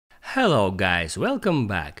Hello guys, welcome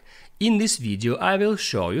back. In this video I will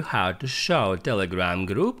show you how to show Telegram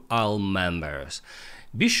group all members.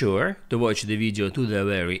 Be sure to watch the video to the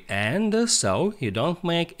very end so you don't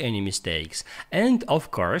make any mistakes. And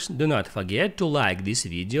of course, do not forget to like this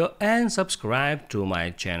video and subscribe to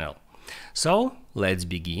my channel. So let's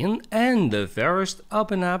begin, and first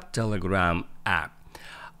open up Telegram app.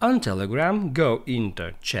 On Telegram, go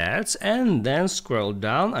into chats and then scroll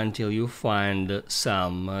down until you find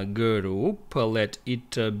some group. Let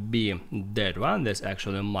it be that one. That's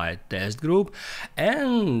actually my test group.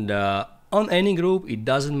 And on any group, it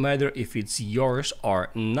doesn't matter if it's yours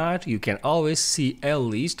or not, you can always see a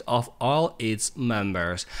list of all its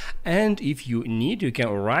members. And if you need, you can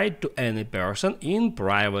write to any person in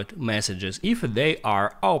private messages, if they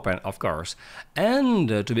are open, of course. And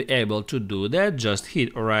to be able to do that, just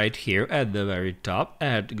hit right here at the very top,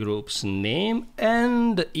 add group's name,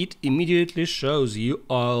 and it immediately shows you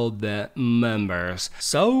all the members.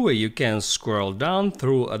 So you can scroll down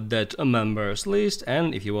through that members list,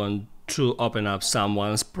 and if you want to open up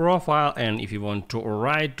someone's profile and if you want to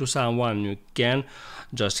write to someone, you can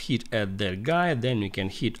just hit at that guy, then you can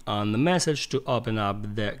hit on the message to open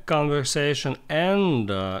up the conversation,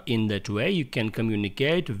 and in that way you can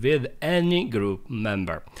communicate with any group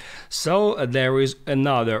member. So there is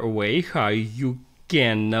another way how you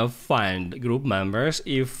can find group members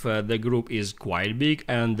if the group is quite big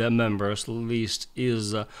and the members list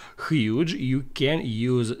is huge. You can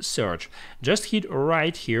use search. Just hit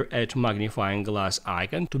right here at magnifying glass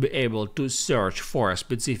icon to be able to search for a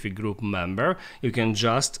specific group member. You can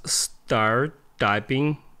just start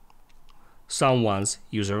typing someone's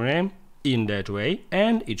username in that way,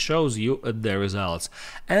 and it shows you the results.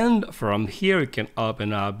 And from here you can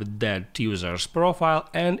open up that user's profile,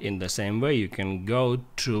 and in the same way you can go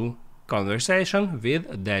to conversation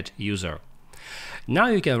with that user. Now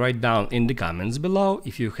you can write down in the comments below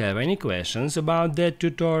if you have any questions about that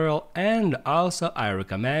tutorial, and also I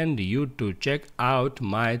recommend you to check out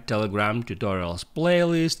my Telegram tutorials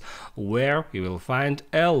playlist, where you will find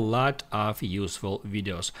a lot of useful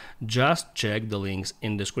videos. Just check the links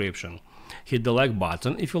in description. Hit the like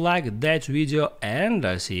button if you like that video, and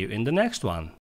I'll see you in the next one.